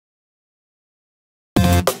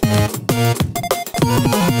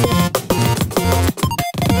I'm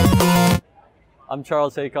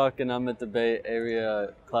Charles Haycock and I'm at the Bay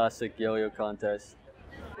Area Classic Yo-Yo Contest.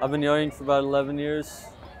 I've been yo-yoing for about 11 years.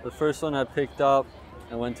 The first one I picked up,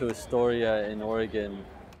 I went to Astoria in Oregon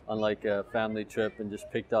on like a family trip and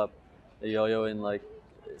just picked up a yo-yo in like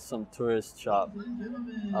some tourist shop.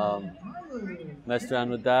 Messed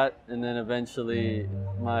around with that, and then eventually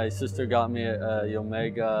my sister got me a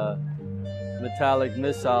Omega metallic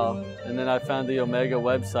missile, and then I found the Omega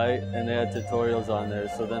website and they had tutorials on there.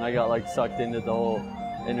 So then I got like sucked into the whole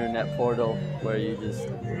internet portal where you just,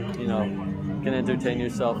 you know, can entertain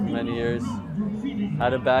yourself for many years.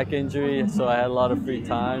 Had a back injury, so I had a lot of free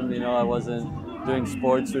time. You know, I wasn't doing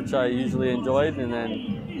sports, which I usually enjoyed, and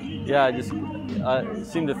then yeah, it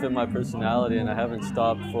seemed to fit my personality, and I haven't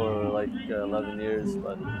stopped for like 11 years,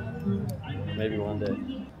 but maybe one day.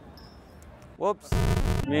 Whoops.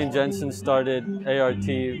 Me and Jensen started ART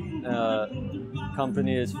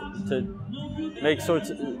company is to make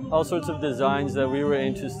all sorts of designs that we were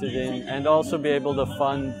interested in, and also be able to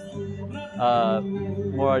fund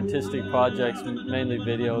more artistic projects, mainly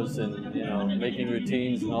videos and, you know, making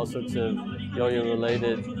routines and all sorts of yo-yo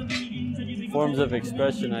related forms of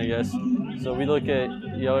expression, I guess. So we look at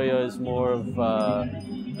yo-yo as more of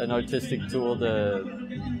an artistic tool to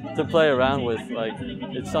play around with. Like,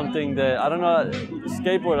 it's something that, I don't know,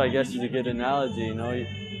 skateboard I guess is a good analogy, you know.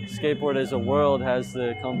 Skateboard as a world has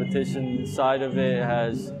the competition side of it,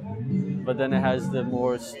 but then it has the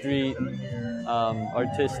more street,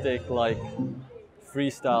 artistic, like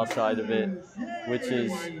freestyle side of it,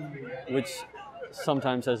 which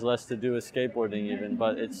sometimes has less to do with skateboarding even,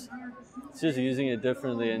 but it's just using it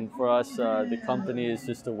differently. And for us, the company is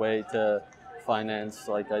just a way to finance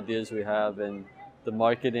like ideas we have, and the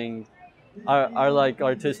marketing. Our like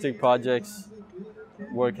artistic projects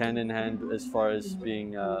work hand in hand as far as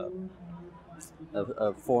being a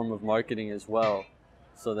form of marketing as well.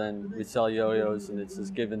 So then we sell yo-yos, and it's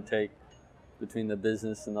this give and take between the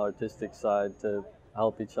business and the artistic side to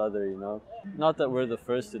help each other, you know. Not that we're the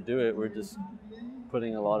first to do it, we're just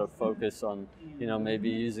putting a lot of focus on, you know, maybe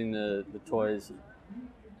using the toys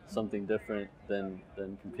something different than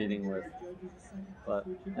competing with. But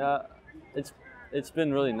yeah, it's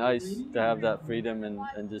been really nice to have that freedom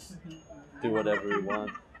and just do whatever we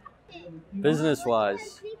want.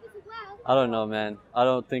 Business-wise, I don't know, man. I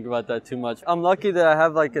don't think about that too much. I'm lucky that I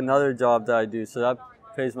have like another job that I do, so that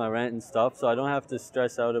pays my rent and stuff, so I don't have to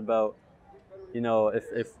stress out about, you know,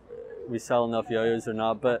 if we sell enough yo-yos or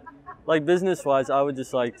not. But like business-wise, I would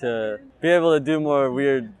just like to be able to do more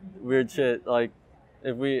weird shit. Like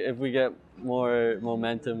if we get more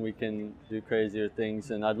momentum, we can do crazier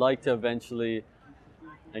things, and I'd like to eventually,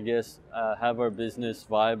 I guess, have our business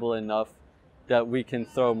viable enough that we can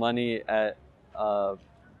throw money at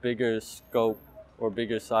bigger scope or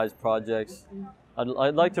bigger size projects.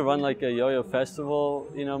 I'd like to run like a yo-yo festival,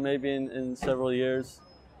 you know, maybe in several years,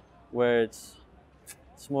 where it's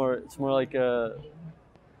more like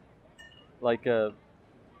a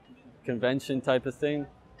convention type of thing,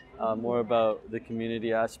 more about the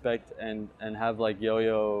community aspect, and have like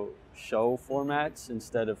yo-yo show formats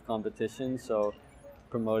instead of competition. So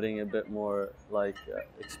promoting a bit more like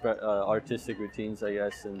artistic routines, I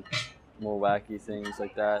guess, and more wacky things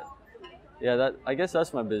like that. Yeah, I guess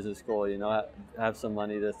that's my business goal, you know, have some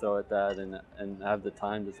money to throw at that, and have the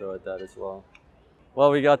time to throw at that as well.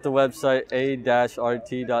 Well, we got the website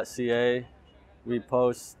a-rt.ca. We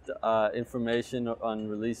post information on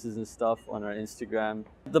releases and stuff on our Instagram.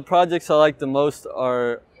 The projects I like the most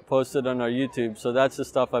are posted on our YouTube, so that's the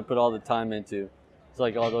stuff I put all the time into. It's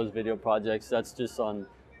like all those video projects, that's just on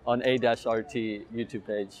a-rt YouTube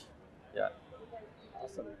page. Yeah.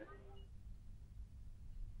 Awesome.